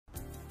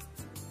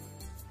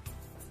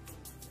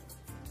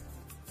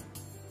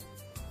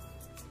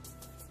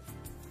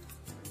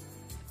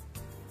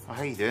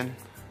How you doing?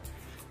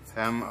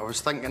 I was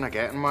thinking of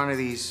getting one of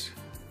these.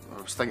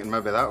 I was thinking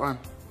maybe that one.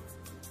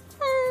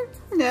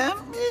 Yeah,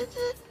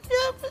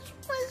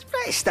 it's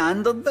pretty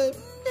standard, but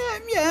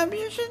yeah,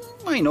 you should,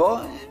 why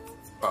not?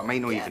 But I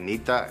might not even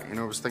need that, you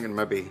know, I was thinking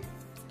maybe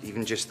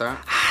even just that.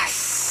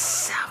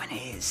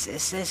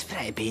 It's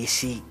pretty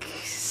basic,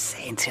 it's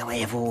entry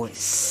level,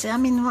 it's, I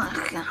mean,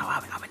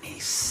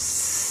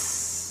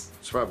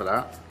 So what about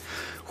that?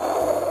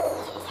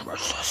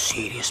 That's a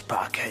serious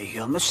back out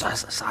here,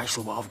 that's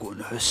actually what I've got in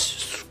the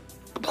house.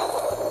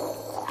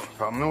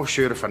 But I'm not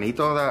sure if I need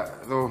all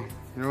that, though.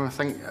 You know, I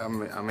think I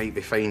might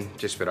be fine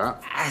just with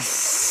that.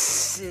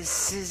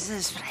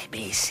 It's pretty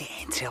basic,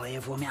 entry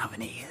level, I mean, I haven't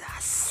need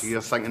that. So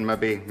you're thinking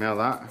maybe more of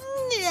that?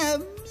 Yeah,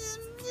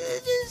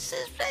 it's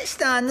pretty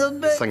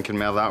standard, but... You're thinking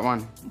more of that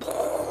one?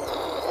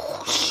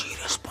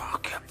 Serious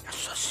back out, it's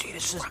so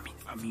serious,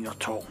 I mean, you're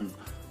talking...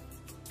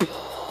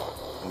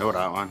 No,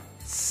 that one.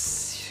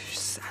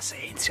 That's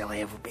entry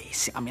level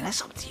basic, I mean,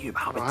 that's up to you,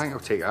 but... Well, I think I'll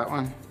take that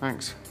one,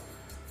 thanks.